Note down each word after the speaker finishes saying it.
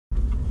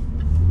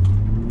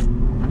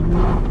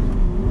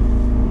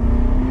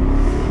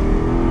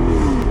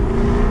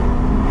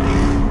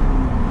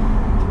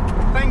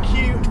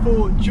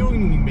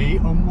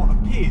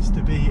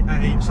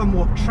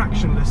somewhat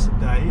tractionless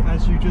day,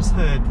 as you just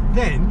heard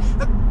then,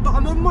 but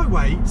I'm on my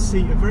way to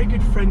see a very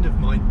good friend of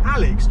mine,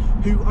 Alex,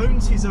 who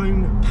owns his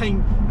own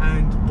paint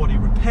and body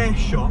repair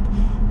shop,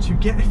 to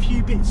get a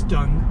few bits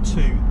done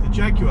to the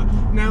Jaguar.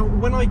 Now,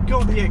 when I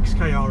got the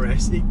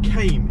XKR-S, it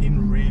came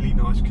in really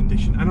nice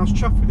condition and I was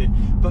chuffed with it,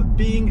 but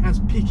being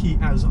as picky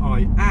as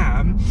I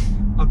am,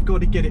 I've got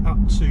to get it up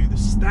to the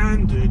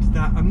standard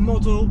that a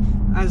model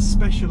as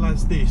special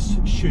as this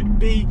should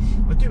be.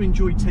 I do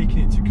enjoy taking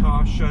it to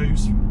car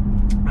shows.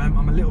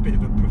 I'm a little bit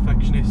of a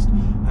perfectionist,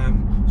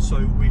 so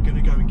we're going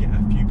to go and get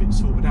a few bits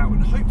sorted out,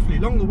 and hopefully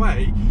along the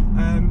way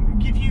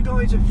give you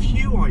guys a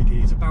few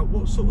ideas about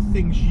what sort of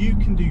things you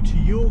can do to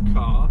your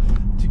car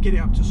to get it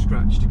up to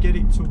scratch, to get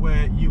it to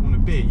where you want to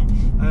be,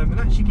 and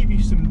actually give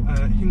you some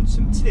hints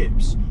and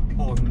tips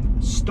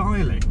on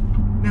styling.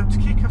 Now, to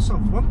kick us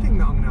off, one thing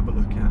that I'm going to have a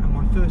look at, and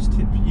my first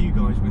tip for you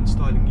guys when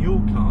styling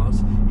your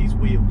cars, is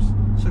wheels.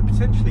 So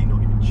potentially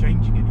not even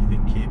changing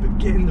anything here, but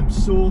getting them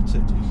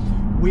sorted.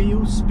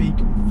 Wheels speak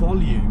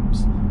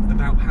volumes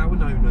about how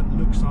an owner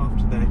looks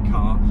after their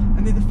car,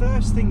 and they're the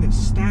first thing that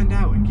stand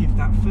out and give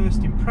that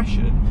first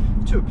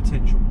impression to a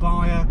potential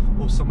buyer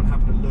or someone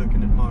having a look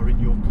and admiring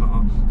your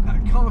car at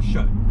a car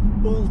show.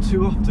 All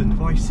too often,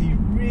 if I see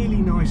really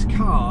nice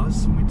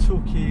cars, and we're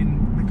talking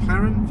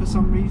McLaren for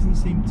some reason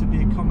seem to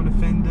be a common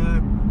offender,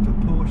 for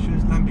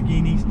Porsches,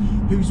 Lamborghinis,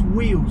 whose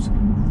wheels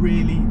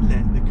really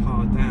let the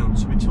car down.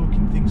 So we're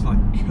talking things like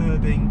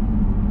curbing,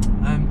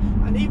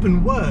 and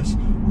even worse,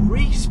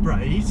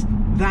 resprays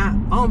that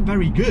aren't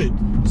very good.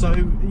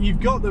 So you've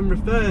got them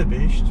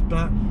refurbished,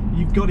 but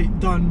you've got it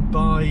done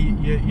by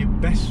your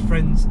best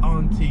friend's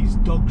auntie's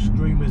dog's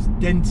groomer's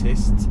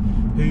dentist,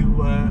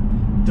 who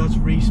does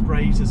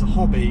resprays as a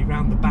hobby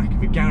around the back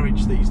of a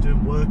garage that he's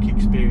doing work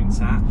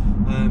experience at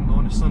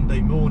on a Sunday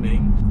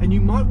morning. And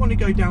you might want to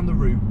go down the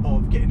route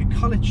of getting a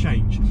colour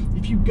change.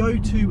 If you go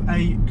to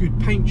a good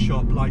paint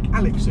shop like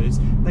Alex's,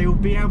 they will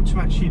be able to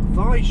actually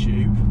advise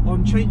you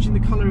on changing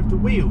the colour of the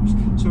wheels.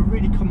 So a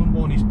really common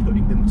one is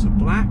putting them to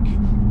black,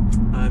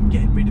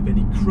 getting rid of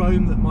any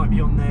chrome that might be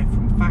on there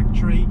from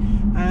factory,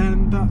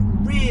 but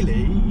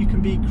really you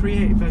can be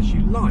creative as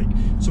you like.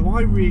 So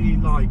I really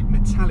like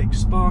metallic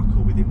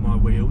sparkle within my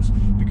wheels,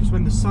 because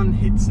when the sun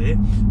hits it,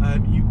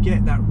 you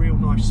get that real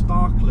nice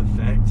sparkle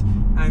effect,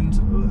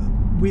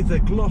 and with a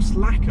gloss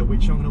lacquer,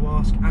 which I'm going to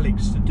ask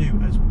Alex to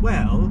do as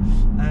well,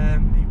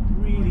 it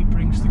really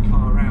brings the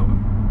car out.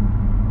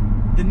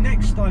 The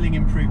next styling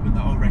improvement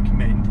that I'll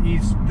recommend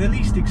is the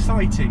least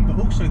exciting but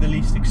also the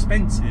least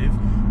expensive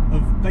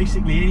of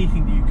basically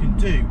anything that you can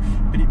do,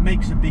 but it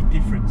makes a big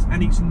difference,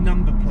 and it's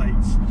number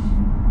plates.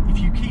 If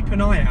you keep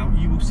an eye out,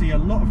 you will see a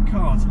lot of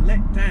cars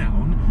let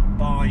down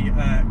by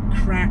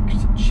cracked,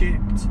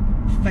 chipped,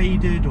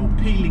 faded or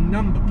peeling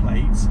number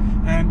plates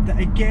that,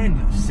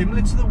 again,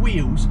 similar to the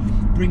wheels,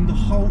 bring the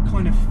whole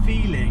kind of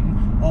feeling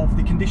of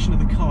the condition of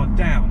the car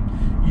down.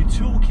 You're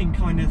talking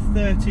kind of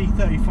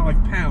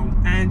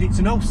 £30–35, and it's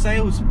an old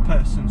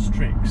salesperson's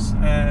tricks.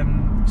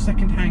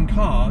 Second-hand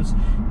cars,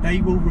 they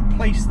will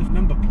replace the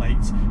number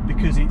plates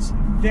because it's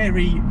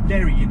very,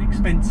 very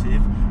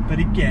inexpensive, but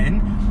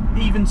again,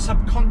 even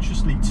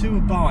subconsciously to a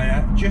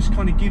buyer, just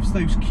kind of gives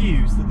those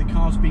cues that the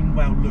car's been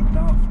well looked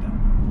after.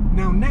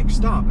 Now,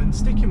 next up, and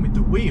sticking with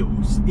the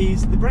wheels,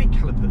 is the brake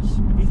calipers.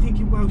 You're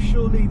thinking, well,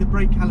 surely the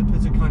brake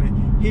calipers are kind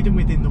of hidden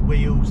within the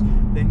wheels,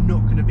 they're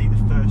not going to be the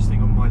first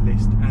thing on my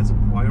list as a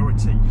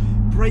priority.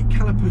 Brake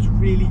calipers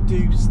really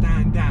do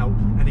stand out,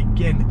 and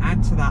again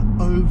add to that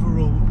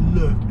overall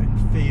look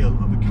and feel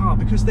of a car,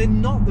 because they're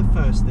not the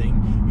first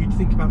thing you'd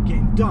think about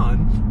getting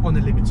done on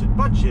a limited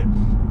budget.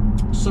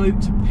 So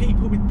to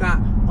people with that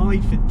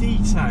eye for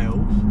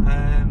detail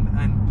and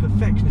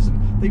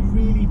perfectionism, they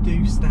really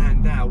do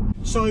stand out.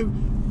 So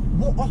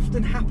what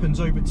often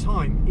happens over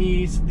time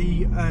is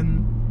the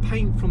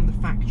paint from the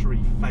factory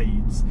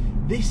fades.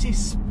 This is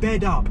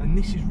sped up, and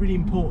this is really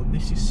important,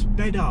 this is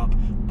sped up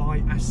by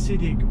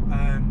acidic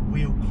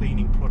wheel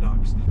cleaning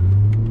products.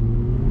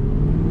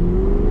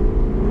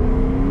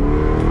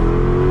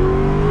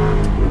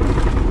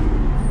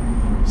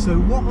 So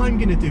what I'm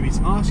going to do is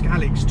ask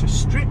Alex to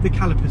strip the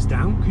calipers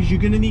down, because you're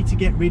going to need to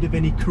get rid of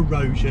any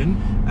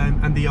corrosion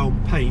and the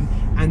old paint,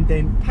 and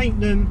then paint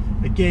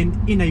them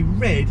again in a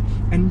red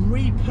and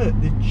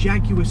re-put the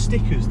Jaguar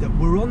stickers that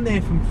were on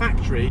there from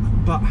factory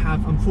but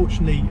have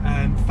unfortunately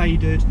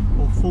faded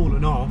or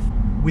fallen off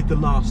with the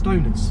last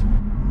owners.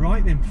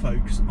 Right then,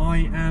 folks,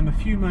 I am a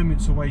few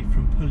moments away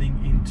from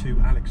pulling into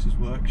Alex's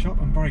workshop.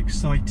 I'm very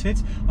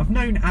excited. I've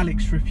known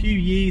Alex for a few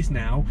years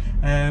now.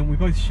 We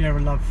both share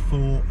a love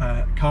for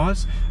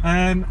cars,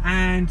 and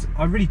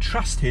I really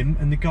trust him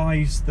and the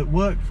guys that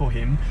work for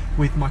him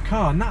with my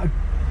car, and that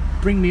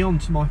bring me on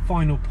to my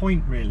final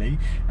point really,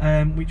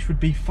 which would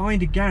be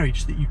find a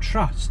garage that you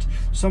trust,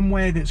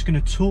 somewhere that's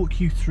going to talk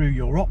you through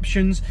your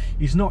options,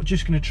 is not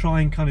just going to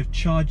try and kind of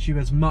charge you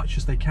as much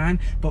as they can,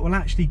 but will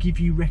actually give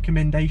you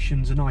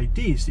recommendations and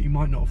ideas that you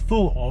might not have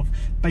thought of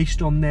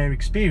based on their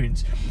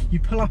experience. You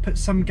pull up at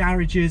some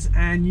garages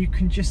and you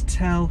can just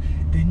tell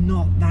they're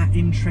not that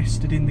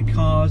interested in the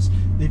cars,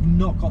 they've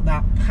not got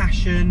that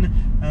passion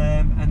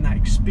and that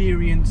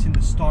experience in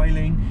the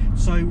styling.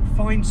 So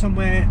find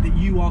somewhere that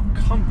you are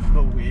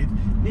comfortable with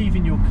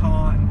leaving your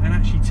car and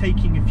actually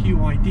taking a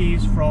few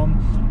ideas from,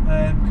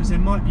 because there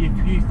might be a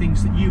few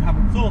things that you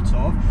haven't thought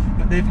of,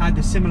 but they've had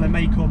a similar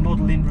make or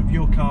model in with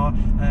your car,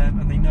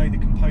 and they know the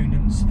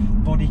components,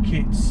 body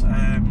kits,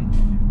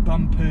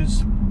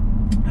 bumpers,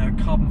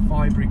 carbon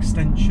fibre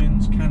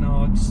extensions,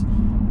 canards,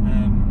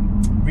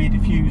 rear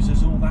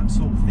diffusers, all that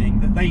sort of thing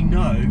that they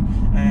know,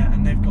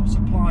 and they've got a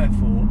supplier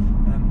for,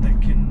 that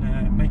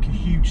can make a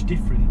huge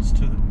difference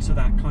to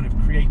that kind of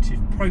creative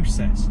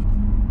process.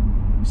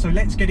 So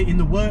let's get it in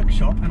the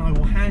workshop, and I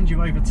will hand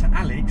you over to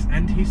Alex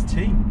and his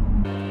team.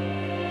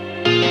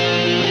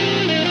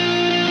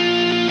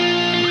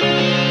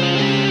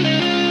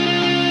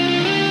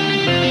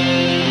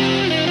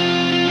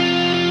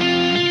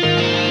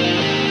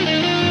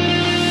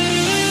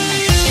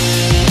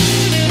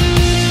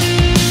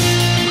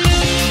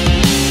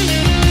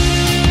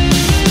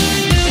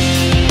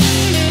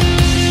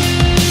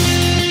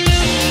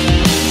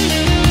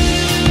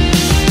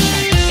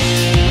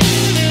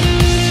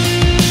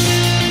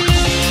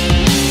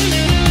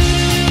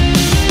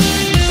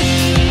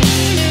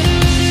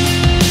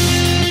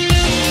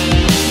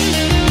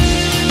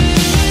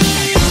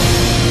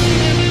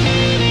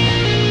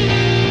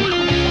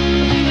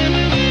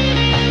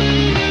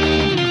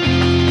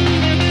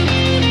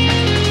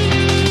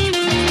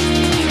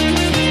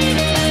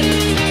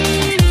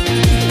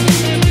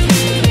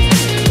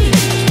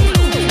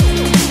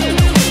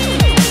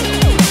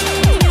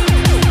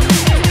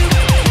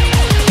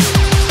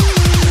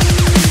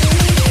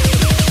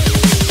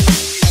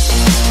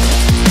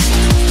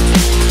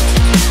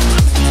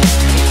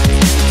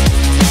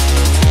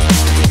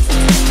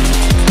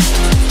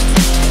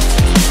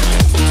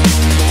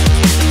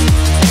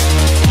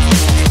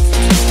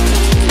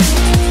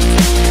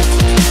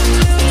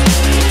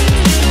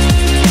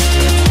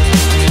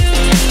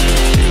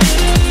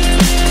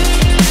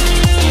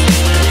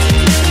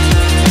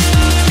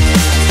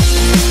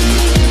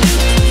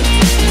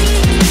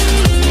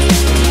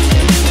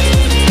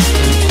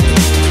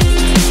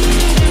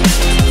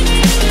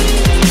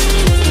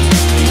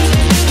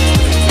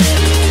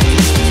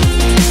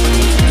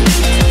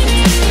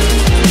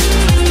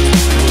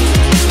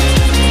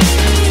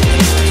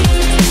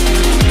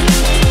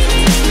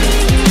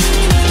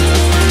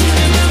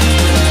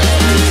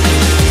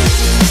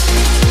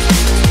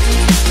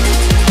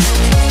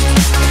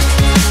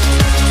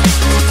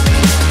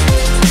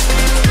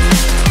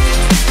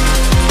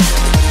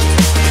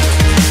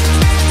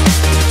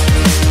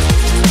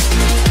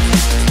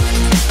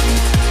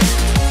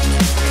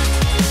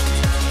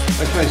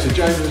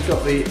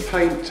 Got the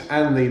paint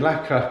and the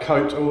lacquer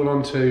coat all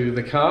onto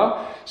the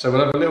car, so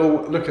we'll have a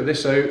little look at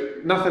this. So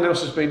nothing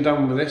else has been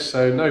done with this,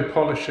 so no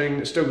polishing,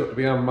 it's still got to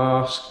be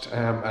unmasked,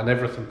 and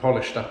everything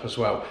polished up as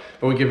well,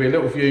 but we'll give you a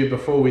little view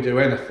before we do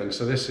anything.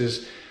 So this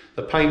is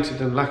the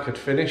painted and lacquered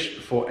finish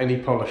before any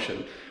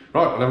polishing.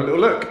 Right, we'll have a little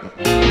look.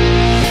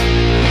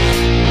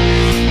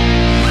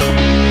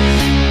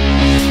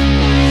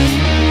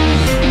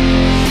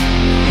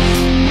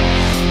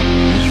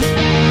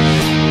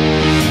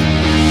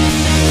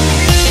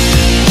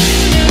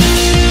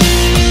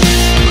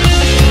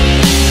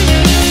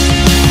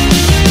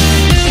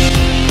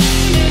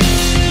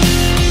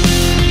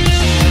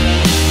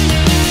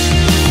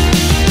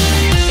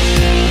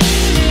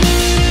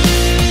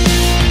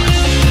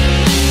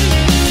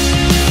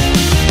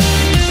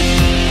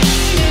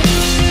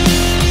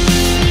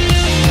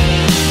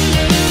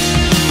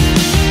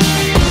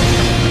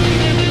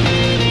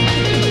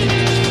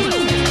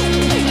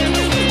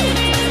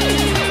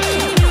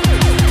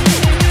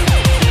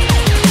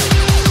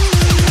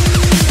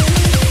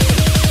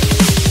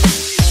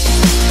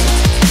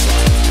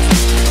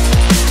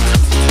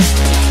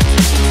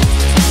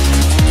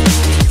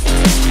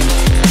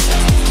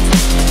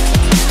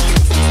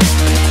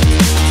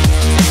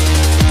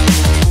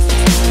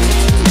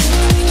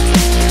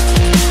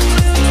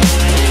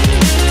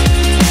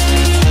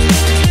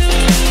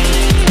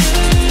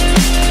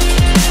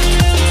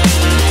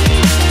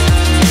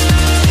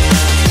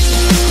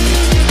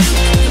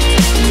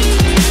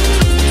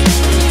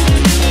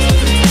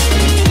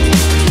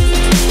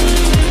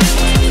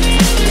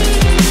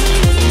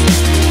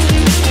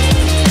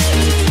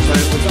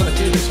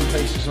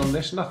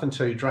 Nothing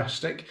too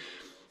drastic.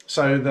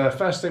 So the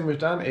first thing we've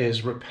done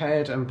is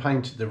repaired and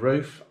painted the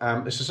roof.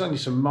 This is only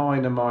some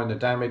minor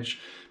damage,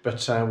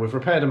 but we've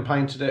repaired and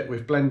painted it.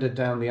 We've blended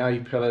down the A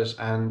pillars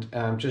and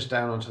just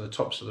down onto the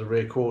tops of the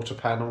rear quarter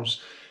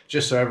panels,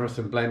 just so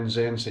everything blends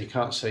in, so you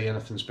can't see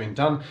anything's been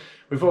done.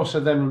 We've also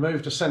then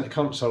removed a centre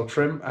console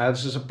trim.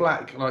 This is a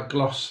black like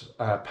gloss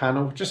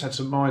panel, just had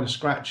some minor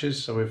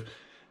scratches, so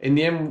in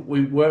the end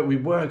we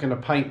were going to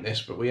paint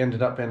this, but we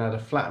ended up being able to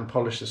flat and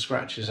polish the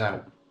scratches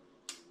out.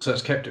 So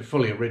it's kept it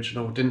fully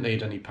original, didn't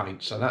need any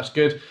paint, so that's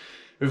good.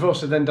 We've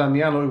also then done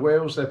the alloy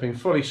wheels. They've been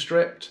fully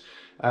stripped,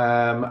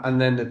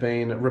 and then they've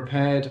been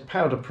repaired,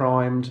 powder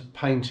primed,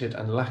 painted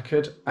and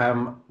lacquered.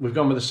 We've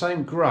gone with the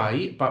same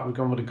grey, but we've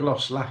gone with a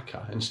gloss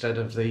lacquer instead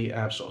of the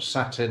sort of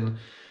satin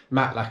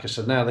matte lacquer.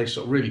 So now they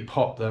sort of really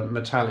pop, the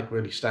metallic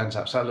really stands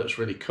out, so that looks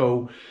really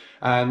cool.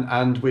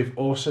 And we've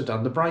also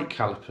done the brake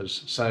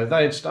calipers. So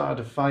they had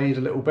started to fade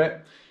a little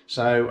bit.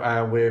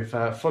 So we've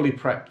fully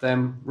prepped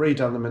them,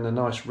 redone them in a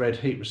nice red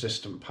heat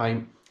resistant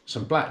paint,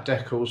 some black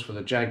decals for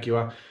the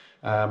Jaguar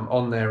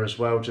on there as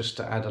well, just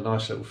to add a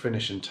nice little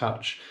finishing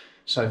touch.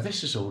 So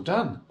this is all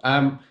done.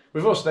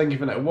 We've also then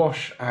given it a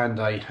wash and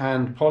a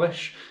hand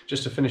polish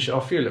just to finish it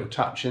off. A few little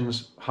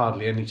touch-ins,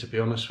 hardly any to be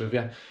honest with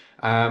you,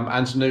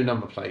 and some new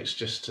number plates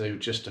just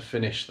to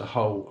finish the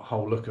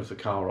whole look of the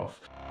car off.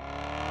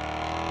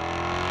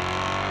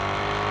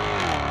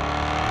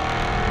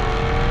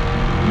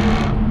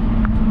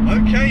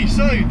 Okay,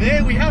 so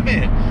there we have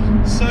it.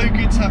 So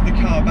good to have the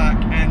car back,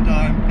 and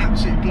I'm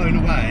absolutely blown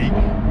away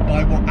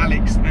by what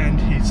Alex and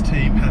his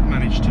team have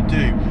managed to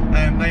do.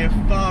 They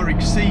have far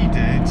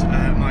exceeded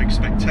my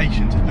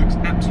expectations. It looks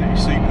absolutely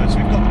super. So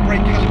we've got the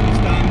brake calipers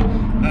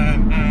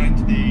done, and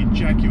the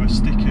Jaguar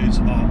stickers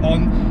are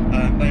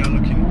on. They are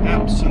looking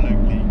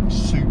absolutely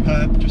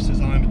superb, just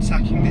as I'm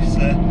attacking this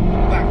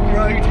back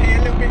road here,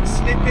 a little bit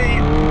slippy.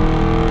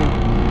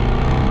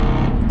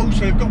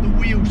 Also, we've got the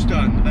wheels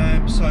done,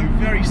 so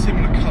very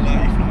similar colour,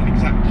 if not an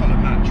exact colour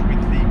match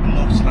with the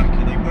gloss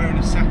lacquer. They were in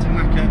a satin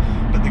lacquer,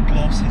 but the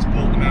gloss has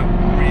brought them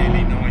out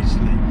really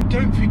nicely.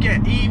 Don't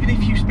forget, even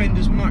if you spend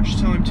as much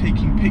time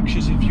taking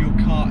pictures of your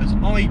car as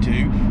I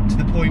do, to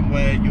the point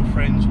where your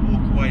friends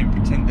walk away and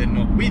pretend they're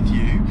not with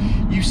you,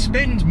 you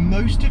spend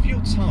most of your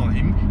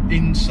time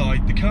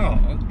inside the car,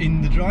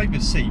 in the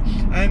driver's seat.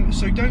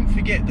 So don't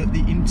forget that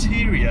the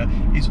interior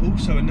is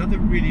also another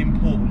really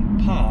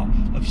important part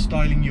of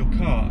styling your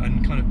car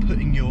and kind of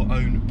putting your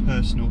own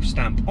personal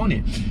stamp on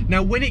it.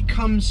 Now, when it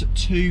comes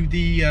to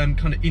the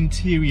kind of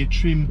interior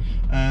trim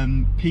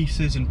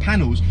pieces and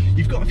panels,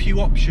 you've got a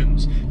few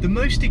options. The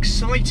most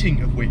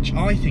exciting of which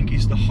I think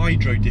is the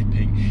hydro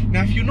dipping.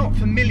 Now, if you're not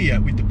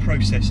familiar with the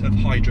process of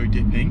hydro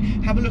dipping,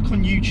 have a look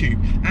on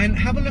YouTube and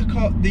have a look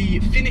at the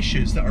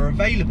finishes that are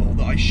available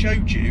that I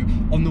showed you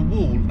on the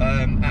wall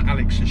at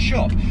Alex's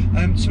shop.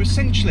 So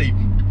essentially,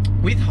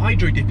 with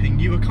hydro dipping,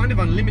 you are kind of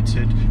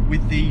unlimited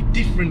with the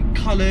different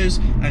colours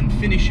and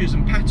finishes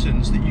and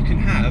patterns that you can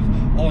have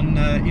on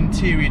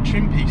interior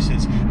trim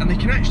pieces, and they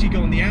can actually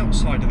go on the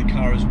outside of the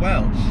car as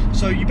well.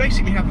 So you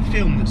basically have a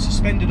film that's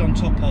suspended on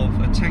top of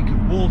a tank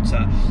of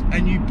water,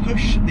 and you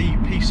push the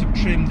piece of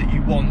trim that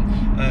you want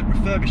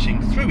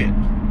refurbishing through it.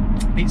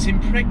 It's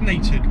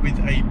impregnated with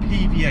a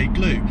PVA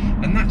glue,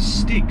 and that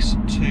sticks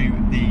to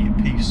the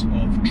piece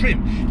of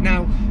trim.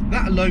 Now,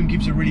 that alone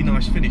gives a really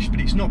nice finish, but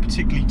it's not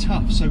particularly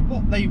tough. So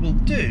what they will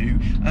do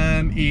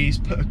is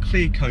put a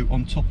clear coat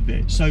on top of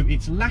it. So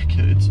it's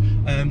lacquered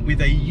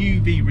with a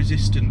UV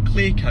resistant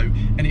clear coat,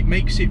 and it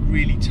makes it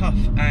really tough.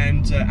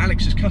 And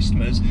Alex's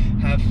customers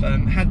have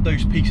had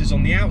those pieces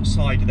on the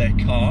outside of their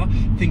car,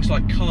 things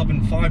like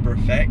carbon fibre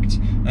effect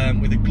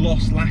with a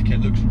gloss lacquer.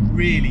 It looks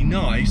really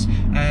nice,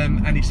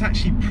 and it's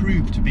actually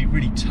proved to be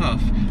really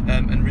tough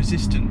and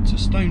resistant to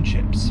stone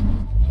chips.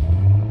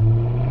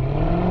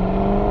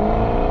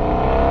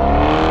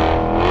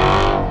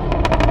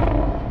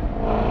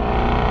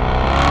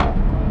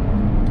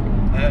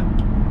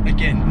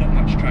 Again, not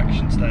much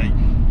traction today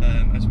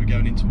as we're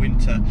going into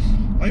winter.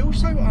 I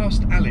also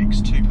asked Alex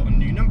to put on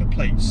new number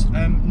plates,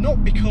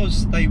 not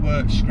because they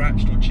were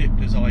scratched or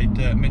chipped as I'd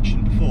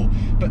mentioned before,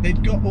 but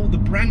they'd got all the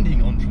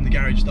branding on from the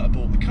garage that I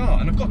bought the car,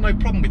 and I've got no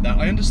problem with that.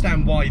 I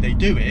understand why they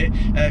do it,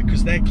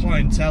 because their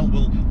clientele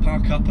will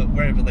park up at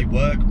wherever they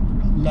work,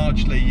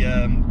 largely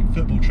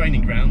football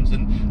training grounds,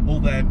 and all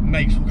their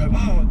mates will go,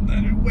 "Oh,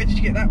 where did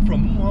you get that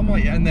from?" "Oh, I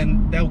might," and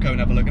then they'll go and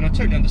have a look, and I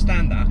totally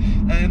understand that.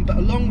 But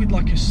along with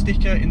like a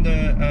sticker in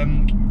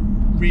the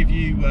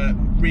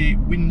rear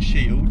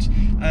windshield,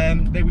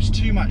 there was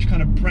too much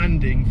kind of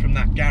branding from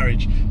that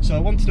garage, so I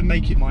wanted to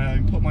make it my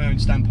own, put my own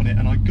stamp on it,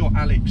 and I got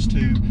Alex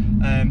to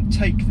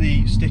take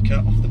the sticker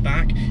off the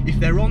back. If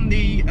they're on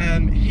the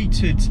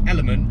heated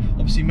element,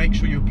 obviously make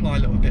sure you apply a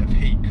little bit of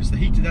heat, because the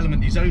heated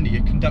element is only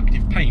a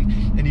conductive paint,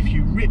 and if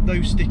you rip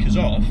those stickers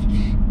off,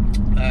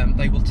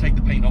 they will take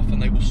the paint off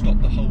and they will stop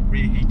the whole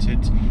rear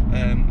heated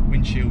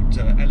windshield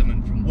windshield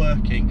element from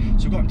working,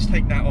 so I got him to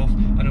take that off,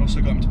 and I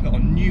also got him to put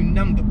on new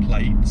number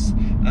plates.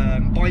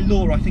 By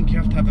law, I think you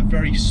have to have a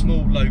very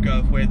small logo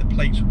of where the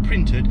plates were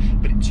printed,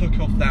 but it took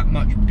off that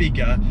much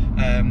bigger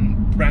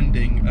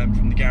branding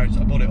from the garage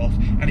that I bought it off,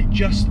 and it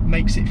just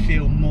makes it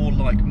feel more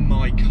like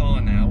my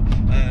car now.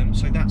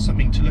 So that's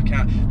something to look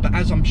at. But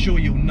as I'm sure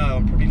you'll know,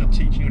 I'm probably not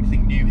teaching you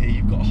anything new here.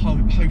 You've got a whole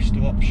host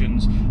of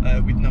options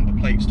with number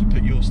plates to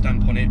put your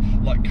stamp on it,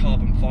 like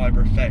carbon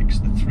fibre effects,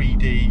 the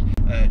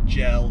 3D,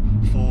 gel,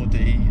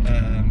 4D,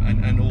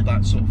 and all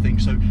that sort of thing.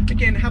 So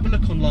again, have a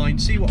look online,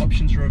 see what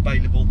options are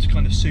available to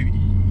kind of suit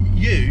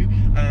you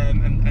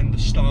and the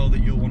style that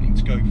you're wanting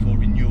to go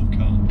for in your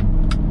car.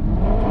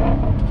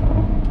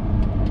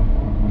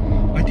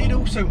 I did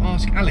also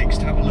ask Alex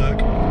to have a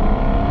look.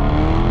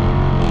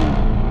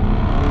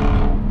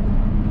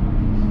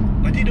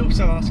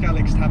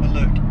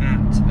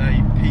 At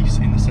a piece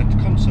in the centre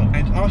console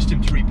and asked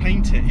him to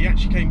repaint it. He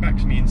actually came back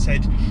to me and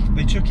said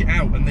they took it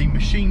out and they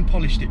machine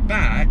polished it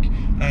back,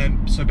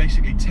 so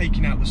basically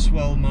taking out the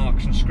swirl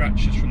marks and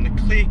scratches from the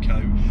clear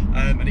coat,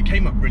 and it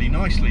came up really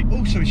nicely.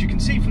 Also, as you can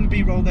see from the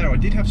B-roll there, I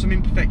did have some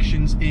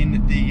imperfections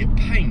in the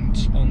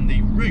paint on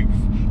the roof,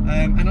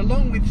 and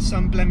along with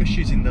some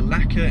blemishes in the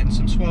lacquer and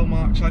some swirl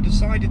marks, I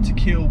decided to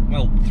kill,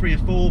 well, 3 or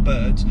 4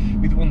 birds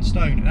with one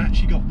stone, and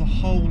actually got the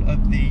whole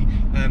of the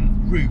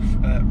roof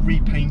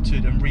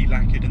repainted and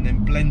re-lacquered and then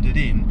blended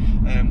in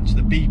to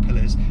the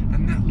B-pillars,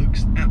 and that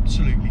looks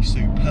absolutely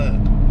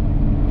superb.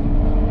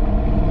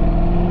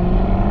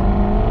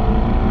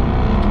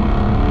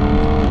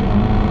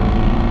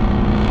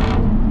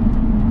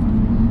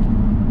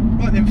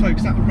 Right then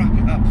folks, that will wrap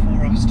it up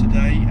for us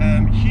today.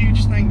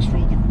 Huge thanks for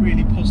all the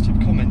really positive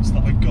comments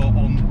that I got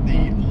on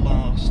the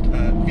last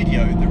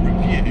video, the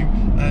review.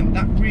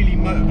 That really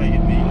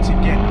motivated me to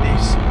get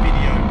this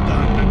video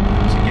done and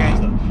put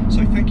together.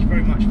 So thank you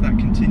very much for that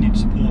continued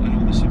support and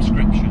all the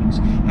subscriptions.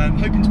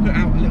 Hoping to put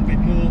out a little bit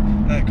more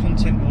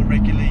content more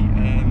regularly,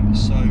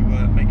 so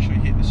make sure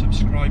you hit the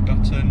subscribe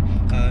button.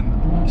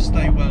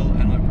 Stay well,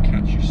 and I will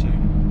catch you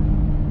soon.